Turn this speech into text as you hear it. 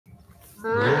Come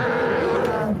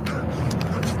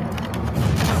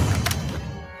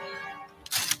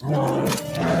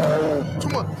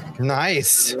on.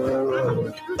 Nice. A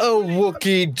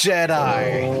Wookiee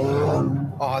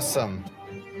Jedi. Awesome.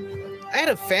 I had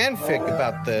a fanfic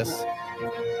about this.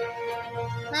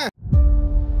 Huh.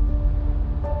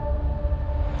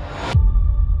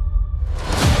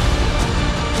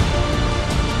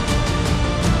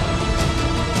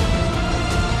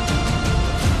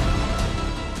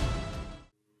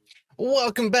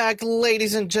 Welcome back,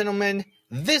 ladies and gentlemen.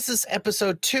 This is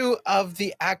episode 2 of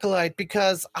The Acolyte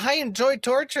because I enjoy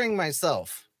torturing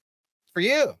myself. For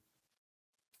you.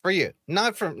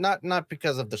 Not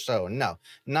because of the show. No,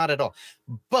 not at all.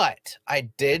 But I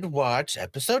did watch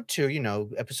episode 2. You know,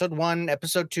 episode 1,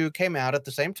 episode 2 came out at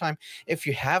the same time. If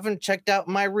you haven't checked out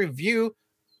my review,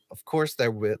 of course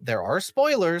there are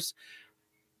spoilers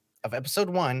of episode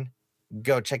 1.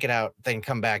 Go check it out, then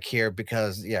come back here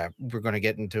because, yeah, we're going to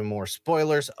get into more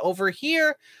spoilers over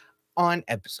here on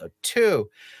episode 2.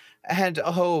 And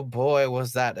oh boy,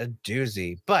 was that a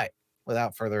doozy. But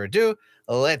without further ado,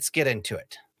 let's get into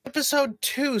it. Episode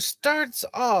 2 starts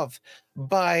off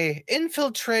by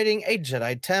infiltrating a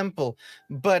Jedi temple,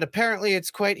 but apparently it's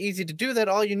quite easy to do that.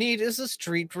 All you need is a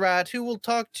street rat who will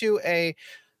talk to a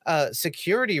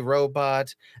security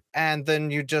robot, and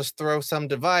then you just throw some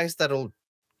device that'll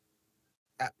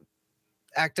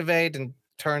activate and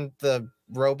turn the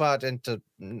robot into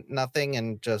nothing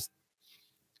and just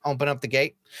open up the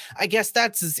gate. I guess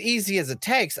that's as easy as it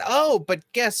takes. Oh, but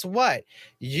guess what?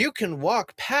 You can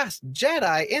walk past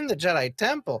Jedi in the Jedi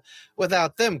Temple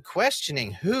without them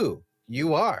questioning who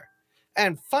you are.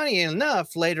 And funny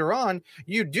enough, later on,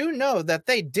 you do know that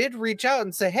they did reach out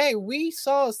and say, hey, we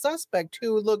saw a suspect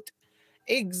who looked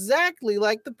exactly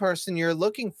like the person you're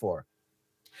looking for.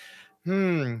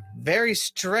 Very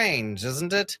strange,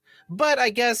 isn't it? But I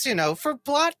guess, you know, for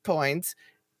plot points,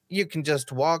 you can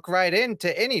just walk right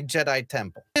into any Jedi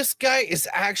temple. This guy is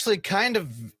actually kind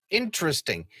of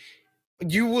interesting.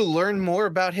 You will learn more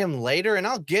about him later, and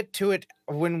I'll get to it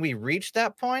when we reach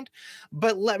that point.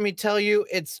 But let me tell you,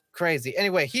 it's crazy.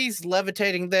 Anyway, he's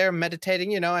levitating there, meditating.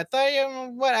 You know, I thought, you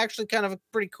know, what, actually kind of a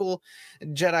pretty cool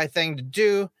Jedi thing to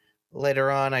do.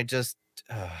 Later on, I just,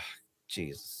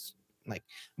 Jesus.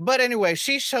 But anyway,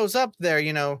 she shows up there,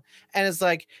 you know, and it's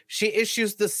like she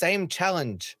issues the same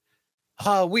challenge.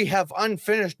 We have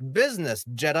unfinished business,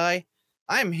 Jedi.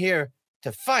 I'm here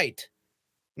to fight.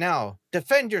 Now,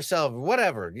 defend yourself,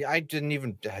 whatever. I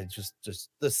just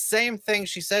the same thing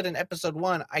she said in episode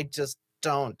 1. I just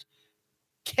don't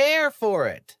care for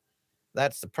it.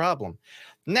 That's the problem.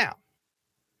 Now,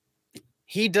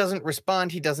 he doesn't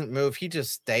respond. He doesn't move. He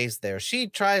just stays there. She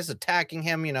tries attacking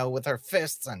him, you know, with her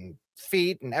fists and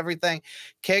feet and everything,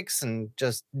 kicks, and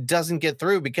just doesn't get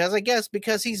through because I guess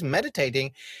because he's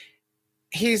meditating,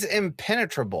 he's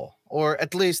impenetrable, or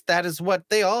at least that is what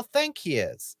they all think he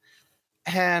is.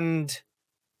 And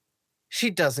she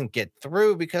doesn't get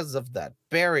through because of that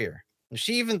barrier.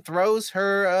 She even throws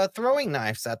her throwing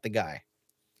knives at the guy,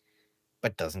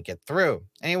 but doesn't get through.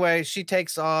 Anyway, she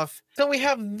takes off. So we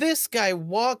have this guy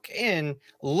walk in,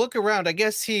 look around. I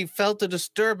guess he felt a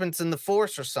disturbance in the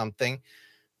force or something,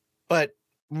 but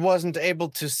wasn't able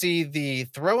to see the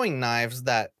throwing knives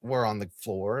that were on the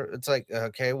floor. It's like,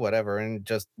 okay, whatever, and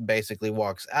just basically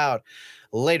walks out.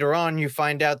 Later on, you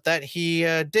find out that he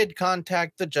did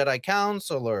contact the Jedi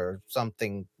Council or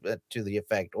something to the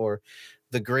effect, or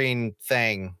the green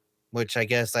thing, which I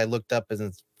guess I looked up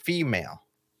as female.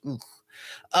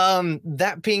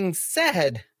 That being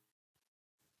said,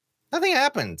 nothing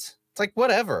happens. It's like,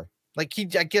 whatever. Like, he,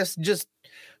 I guess, just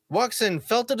walks in,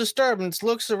 felt a disturbance,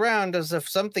 looks around as if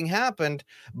something happened,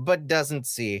 but doesn't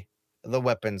see the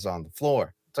weapons on the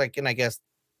floor. It's like, and I guess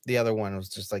the other one was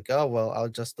just like, oh, well, I'll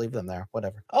just leave them there,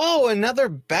 whatever. Oh, another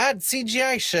bad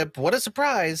CGI ship. What a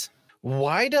surprise.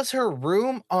 Why does her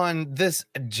room on this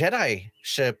Jedi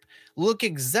ship look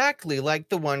exactly like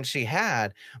the one she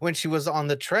had when she was on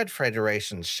the Tread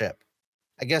Federation ship?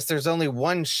 I guess there's only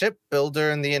one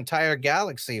shipbuilder in the entire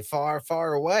galaxy, far,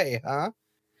 far away, huh?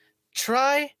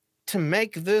 Try to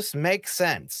make this make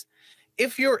sense.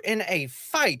 If you're in a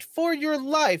fight for your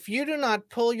life, you do not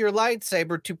pull your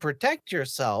lightsaber to protect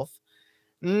yourself.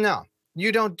 No,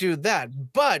 you don't do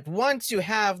that. But once you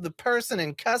have the person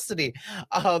in custody,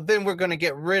 then we're going to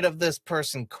get rid of this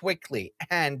person quickly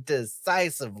and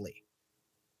decisively.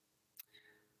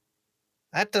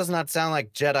 That does not sound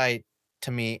like Jedi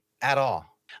to me at all.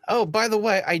 Oh, by the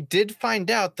way, I did find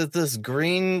out that this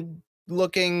green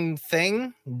looking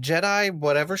thing, Jedi,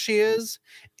 whatever she is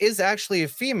actually a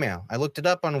female. I looked it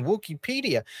up on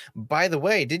Wikipedia. By the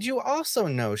way, did you also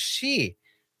know she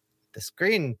This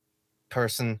green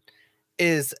person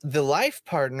is the life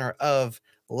partner of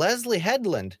Leslie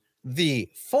Headland, the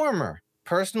former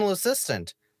personal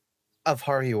assistant of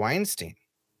Harvey Weinstein.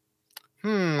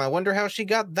 I wonder how she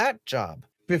got that job.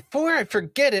 Before I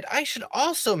forget it, I should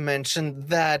also mention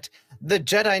that the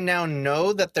Jedi now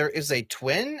know that there is a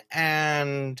twin,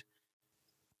 and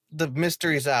the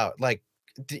mystery's out. Like,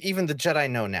 even the Jedi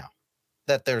know now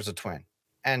that there's a twin,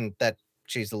 and that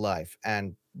she's alive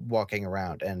and walking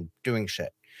around and doing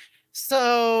shit.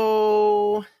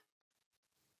 So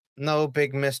no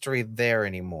big mystery there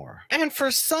anymore. And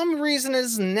for some reason, it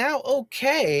is now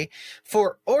okay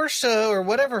for Orsha, or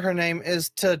whatever her name is,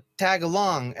 to tag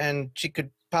along, and she could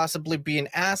possibly be an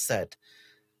asset.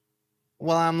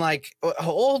 Well, I'm like,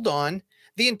 hold on.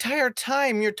 The entire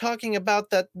time you're talking about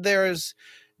that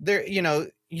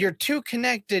you're too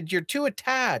connected, you're too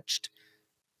attached.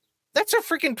 That's her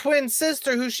freaking twin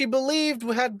sister who she believed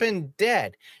had been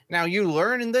dead. Now, you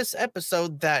learn in this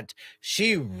episode that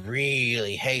she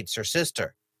really hates her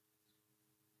sister.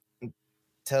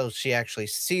 Until she actually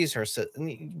sees her.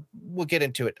 We'll get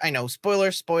into it. I know,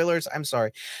 spoilers, I'm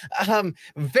sorry.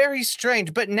 Very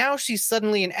strange, but now she's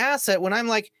suddenly an asset when I'm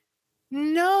like,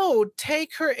 no,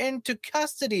 take her into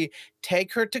custody.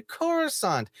 Take her to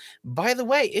Coruscant. By the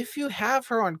way, if you have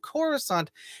her on Coruscant,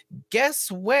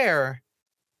 guess where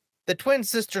the twin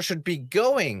sister should be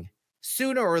going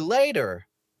sooner or later?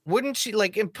 Wouldn't she,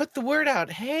 like, and put the word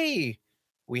out, hey,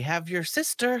 we have your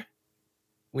sister.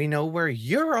 We know where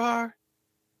you are.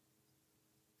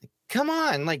 Come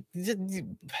on, like,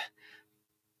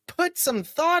 put some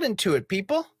thought into it,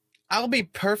 people. I'll be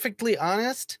perfectly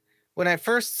honest. When I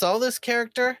first saw this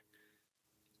character,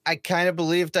 I kind of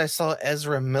believed I saw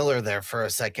Ezra Miller there for a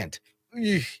second.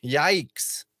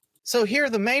 Yikes. So here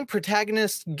the main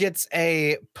protagonist gets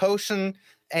a potion,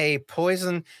 a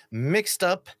poison mixed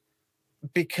up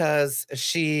because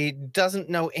she doesn't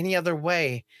know any other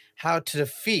way how to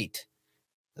defeat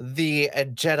the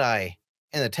Jedi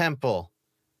in the temple.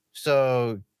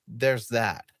 So there's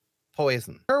that.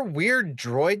 Poison. Her weird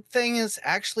droid thing is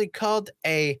actually called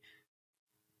a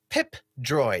Pip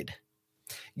droid.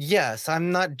 Yes,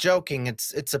 I'm not joking.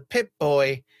 It's a Pip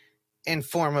boy in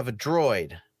form of a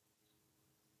droid.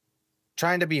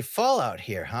 Trying to be Fallout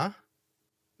here, huh?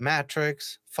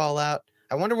 Matrix, Fallout.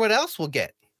 I wonder what else we'll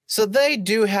get. So they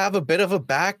do have a bit of a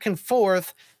back and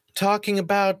forth talking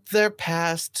about their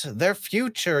past, their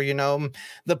future,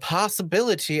 the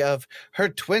possibility of her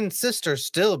twin sister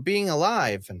still being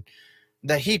alive, and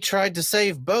that he tried to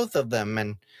save both of them,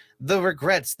 and the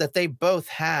regrets that they both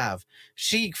have.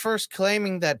 She first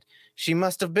claiming that she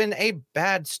must have been a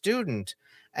bad student,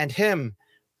 and him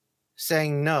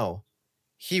saying no,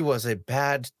 he was a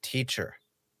bad teacher.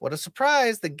 What a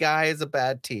surprise, the guy is a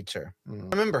bad teacher.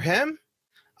 Remember him?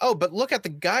 Oh, but look at the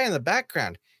guy in the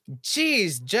background.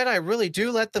 Geez, Jedi really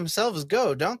do let themselves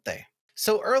go, don't they?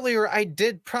 So earlier I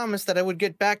did promise that I would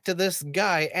get back to this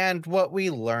guy and what we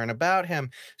learn about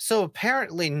him. So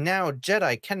apparently now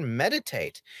Jedi can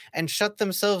meditate and shut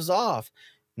themselves off,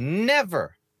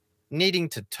 never needing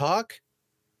to talk,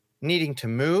 needing to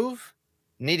move,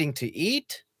 needing to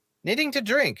eat, needing to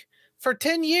drink for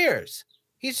 10 years.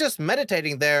 He's just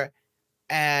meditating there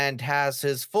and has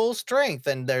his full strength,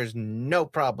 and there's no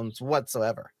problems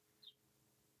whatsoever.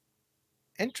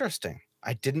 Interesting.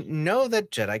 I didn't know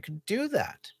that Jedi could do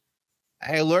that.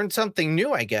 I learned something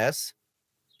new, I guess.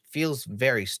 Feels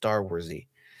very Star Wars-y.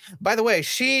 By the way,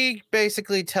 she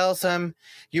basically tells him,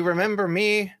 you remember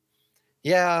me?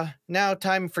 Yeah, now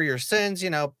time for your sins,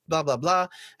 blah, blah, blah.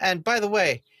 And by the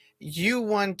way, you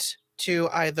want to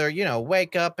either,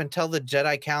 wake up and tell the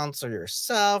Jedi Council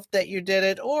yourself that you did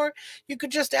it, or you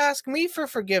could just ask me for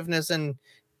forgiveness and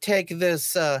take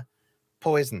this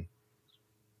poison.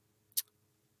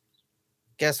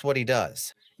 Guess what he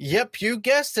does? Yep, you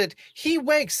guessed it. He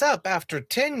wakes up after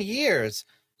 10 years,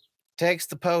 takes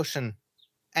the potion,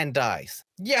 and dies.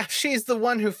 Yeah, she's the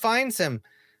one who finds him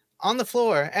on the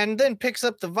floor and then picks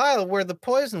up the vial where the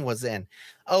poison was in.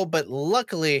 Oh, but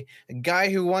luckily, a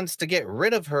guy who wants to get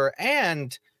rid of her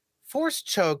and force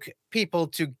choke people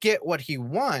to get what he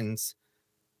wants,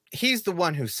 he's the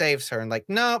one who saves her and like,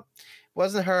 nope,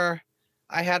 wasn't her.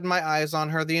 I had my eyes on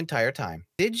her the entire time.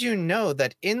 Did you know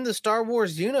that in the Star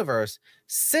Wars universe,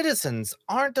 citizens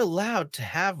aren't allowed to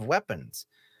have weapons?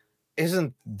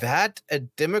 Isn't that a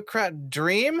Democrat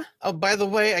dream? Oh, by the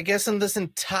way, I guess in this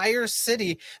entire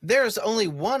city, there's only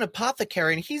one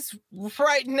apothecary, and he's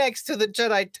right next to the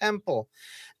Jedi Temple.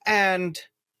 And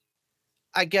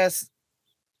I guess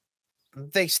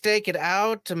they stake it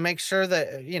out to make sure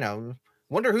that,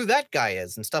 wonder who that guy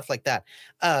is and stuff like that.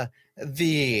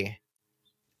 The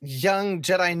young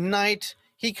Jedi Knight,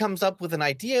 he comes up with an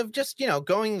idea of just,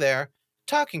 going there,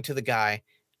 talking to the guy,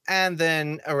 and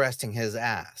then arresting his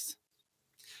ass.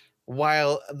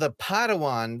 While the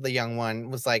Padawan, the young one,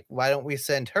 was like, why don't we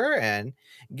send her in,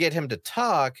 get him to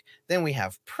talk, then we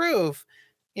have proof,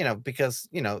 because,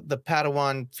 the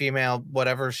Padawan female,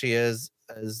 whatever she is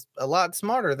a lot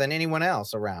smarter than anyone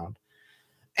else around.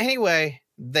 Anyway,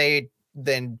 they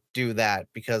then do that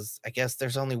because I guess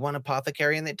there's only one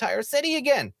apothecary in the entire city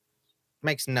again.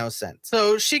 Makes no sense.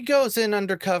 So she goes in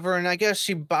undercover and I guess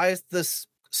she buys this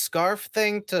scarf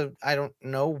thing to, I don't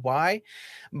know why,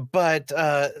 but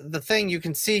the thing you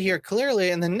can see here clearly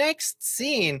in the next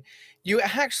scene, you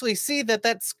actually see that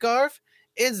that scarf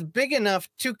is big enough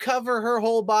to cover her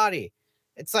whole body.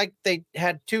 It's like they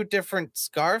had two different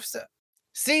scarves.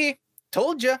 See,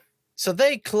 told you. So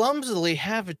they clumsily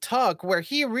have a talk where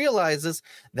he realizes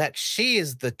that she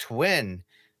is the twin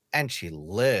and she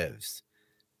lives.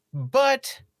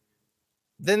 But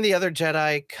then the other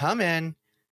Jedi come in,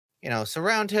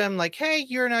 surround him like, hey,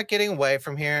 you're not getting away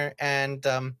from here. And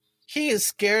he is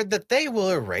scared that they will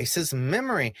erase his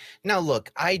memory. Now,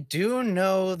 look, I do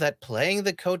know that playing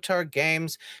the KOTOR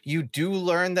games, you do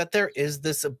learn that there is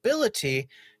this ability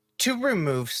to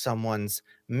remove someone's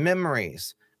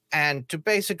memories and to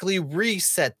basically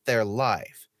reset their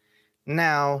life.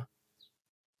 Now,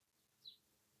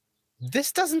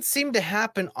 this doesn't seem to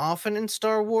happen often in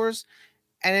Star Wars,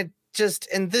 and it just,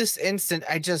 in this instant,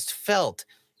 I just felt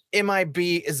MIB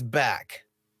is back.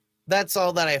 That's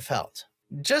all that I felt.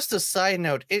 Just a side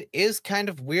note, it is kind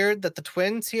of weird that the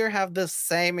twins here have the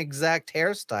same exact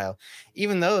hairstyle,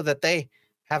 even though that they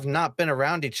have not been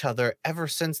around each other ever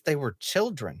since they were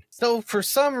children. So for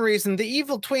some reason, the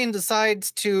evil twin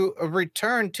decides to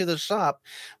return to the shop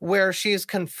where she is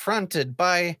confronted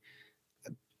by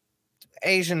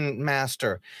Asian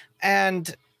master.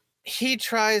 And he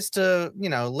tries to,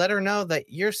 let her know that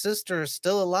your sister is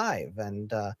still alive.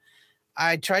 And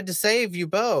I tried to save you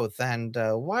both. And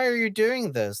why are you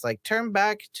doing this? Like, turn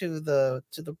back to the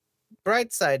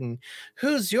bright side. And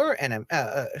who's your enemy?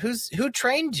 Who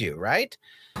trained you, right?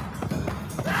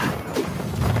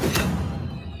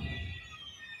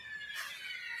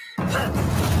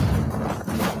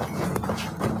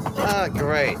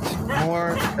 Great.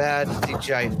 More bad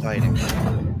CGI fighting.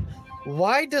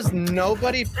 Why does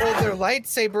nobody pull their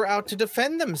lightsaber out to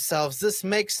defend themselves? This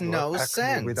makes no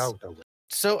sense.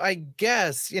 So I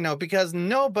guess, because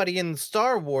nobody in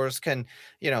Star Wars can,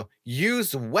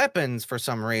 use weapons for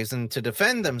some reason to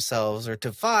defend themselves or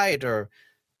to fight or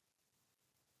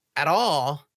at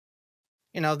all.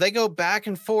 They go back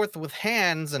and forth with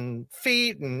hands and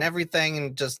feet and everything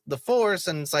and just the Force.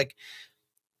 And it's like,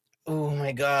 oh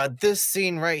my God, this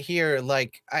scene right here,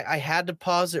 like I had to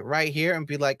pause it right here and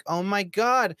be like, oh my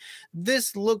God,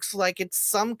 this looks like it's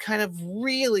some kind of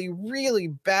really, really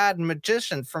bad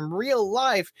magician from real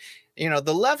life,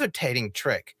 the levitating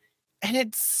trick. And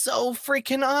it's so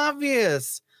freaking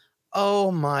obvious.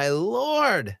 Oh my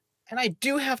Lord. And I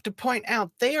do have to point out,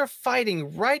 they are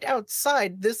fighting right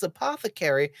outside this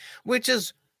apothecary, which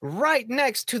is right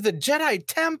next to the Jedi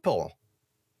Temple.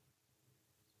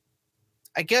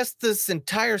 I guess this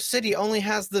entire city only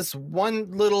has this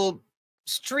one little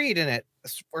street in it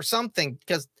or something,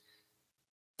 because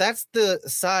that's the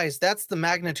size, that's the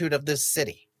magnitude of this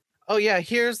city. Oh yeah,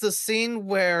 here's the scene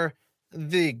where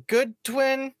the good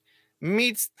twin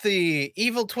meets the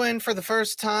evil twin for the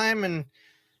first time, and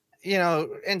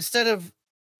instead of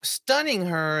stunning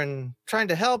her and trying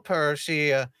to help her,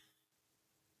 she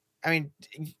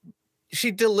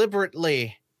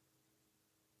deliberately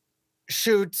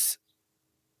shoots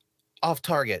off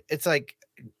target. It's like,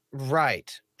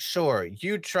 right, sure,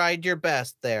 you tried your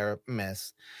best there,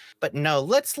 miss. But no,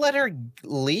 let's let her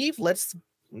leave. Let's,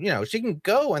 she can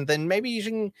go and then maybe you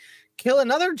can kill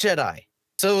another Jedi.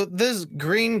 So this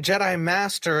green Jedi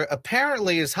Master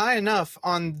apparently is high enough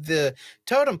on the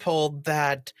totem pole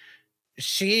that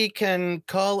she can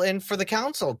call in for the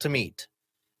council to meet.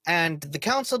 And the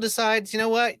council decides, you know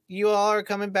what? You all are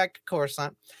coming back to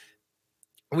Coruscant.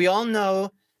 We all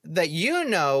know that you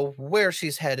know where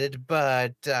she's headed,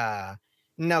 but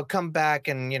no, come back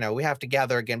and, we have to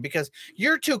gather again because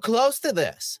you're too close to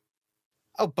this.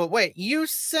 Oh, but wait, you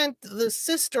sent the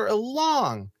sister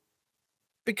along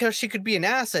because she could be an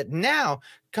asset. Now,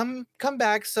 come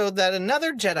back so that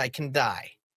another Jedi can die.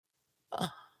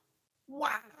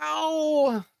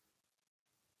 Wow.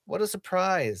 What a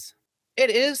surprise. It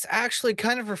is actually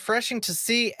kind of refreshing to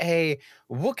see a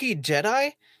Wookiee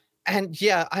Jedi. And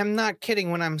yeah, I'm not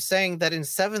kidding when I'm saying that in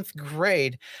 7th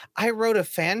grade, I wrote a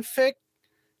fanfic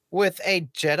with a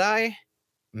Jedi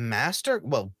Master,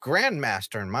 well,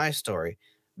 Grandmaster in my story.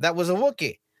 that was a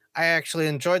Wookiee. I actually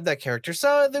enjoyed that character,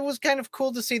 so it was kind of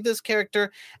cool to see this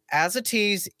character as a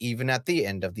tease even at the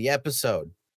end of the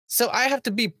episode. So I have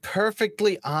to be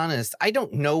perfectly honest. I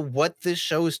don't know what this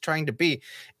show is trying to be.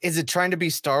 Is it trying to be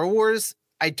Star Wars?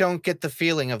 I don't get the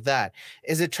feeling of that.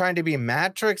 Is it trying to be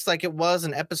Matrix like it was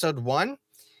in episode 1?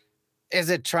 Is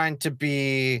it trying to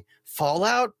be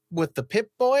Fallout with the Pip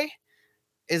Boy?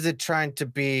 Is it trying to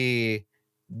be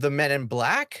the Men in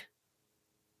Black?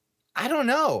 I don't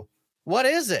know. What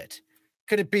is it?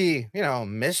 Could it be,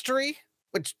 mystery?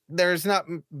 Which there's not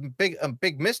a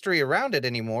big mystery around it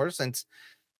anymore, since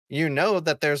you know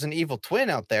that there's an evil twin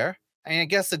out there. I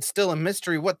guess it's still a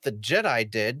mystery what the Jedi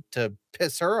did to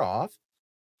piss her off,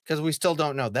 because we still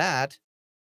don't know that.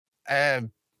 Uh,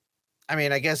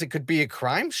 I guess it could be a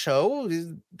crime show.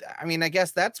 I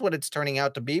guess that's what it's turning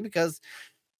out to be, because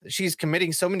she's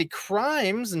committing so many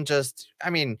crimes, and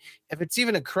if it's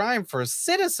even a crime for a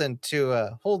citizen to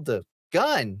hold the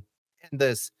gun in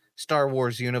this Star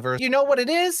Wars universe, you know what it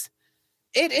is?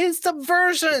 It is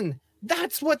subversion.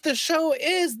 That's what the show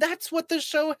is. That's what the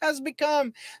show has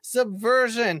become.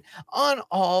 Subversion on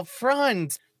all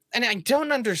fronts. And I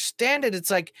don't understand it.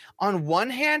 It's like, on one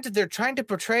hand, they're trying to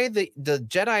portray the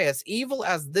Jedi as evil,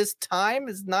 as this time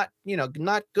is not,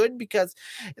 not good, because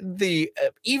the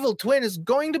evil twin is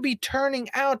going to be turning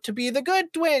out to be the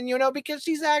good twin, because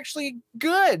she's actually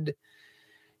good.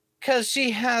 Because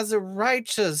she has a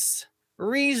righteous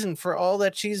reason for all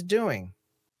that she's doing.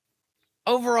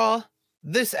 Overall,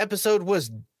 this episode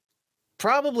was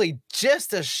probably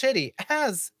just as shitty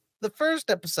as the first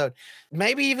episode,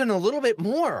 maybe even a little bit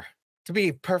more, to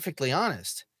be perfectly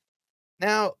honest.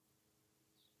 Now,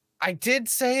 I did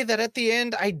say that at the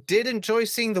end, I did enjoy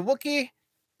seeing the Wookiee.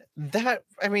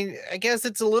 I guess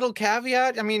it's a little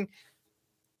caveat.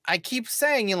 I keep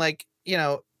saying,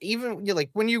 even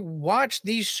when you watch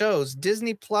these shows,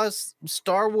 Disney Plus,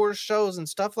 Star Wars shows, and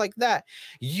stuff like that,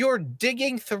 you're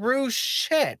digging through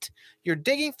shit. You're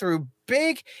digging through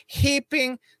big,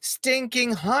 heaping,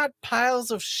 stinking, hot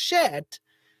piles of shit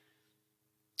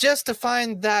just to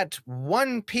find that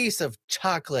one piece of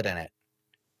chocolate in it.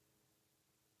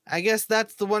 I guess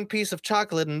that's the one piece of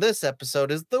chocolate in this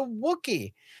episode, is the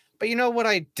Wookiee. But you know what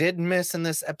I did miss in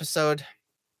this episode?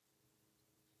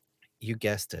 You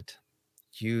guessed it.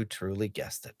 You truly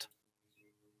guessed it.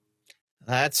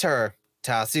 That's her,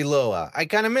 Tassie Loa. I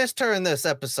kind of missed her in this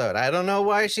episode. I don't know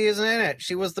why she isn't in it.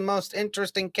 She was the most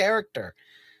interesting character.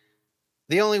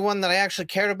 The only one that I actually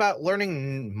cared about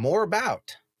learning more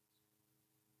about.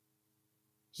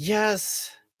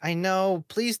 Yes, I know.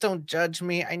 Please don't judge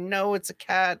me. I know it's a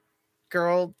cat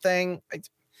girl thing.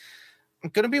 I'm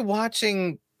going to be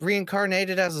watching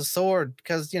Reincarnated as a Sword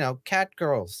because, cat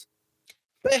girls.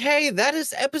 But hey, that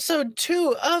is episode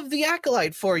 2 of The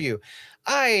Acolyte for you.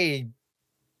 I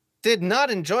did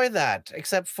not enjoy that,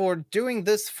 except for doing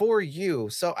this for you.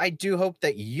 So I do hope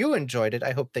that you enjoyed it.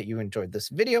 I hope that you enjoyed this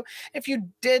video. If you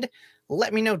did,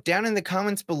 let me know down in the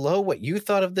comments below what you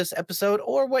thought of this episode,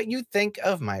 or what you think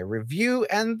of my review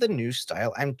and the new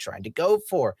style I'm trying to go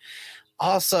for.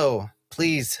 Also,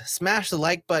 please smash the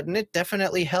like button. It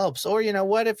definitely helps. Or you know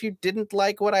what? If you didn't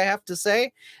like what I have to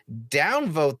say,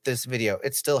 downvote this video.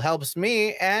 It still helps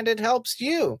me and it helps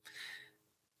you.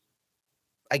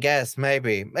 I guess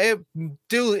maybe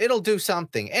it'll do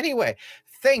something. Anyway,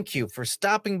 thank you for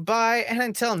stopping by, and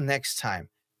until next time,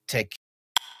 take care.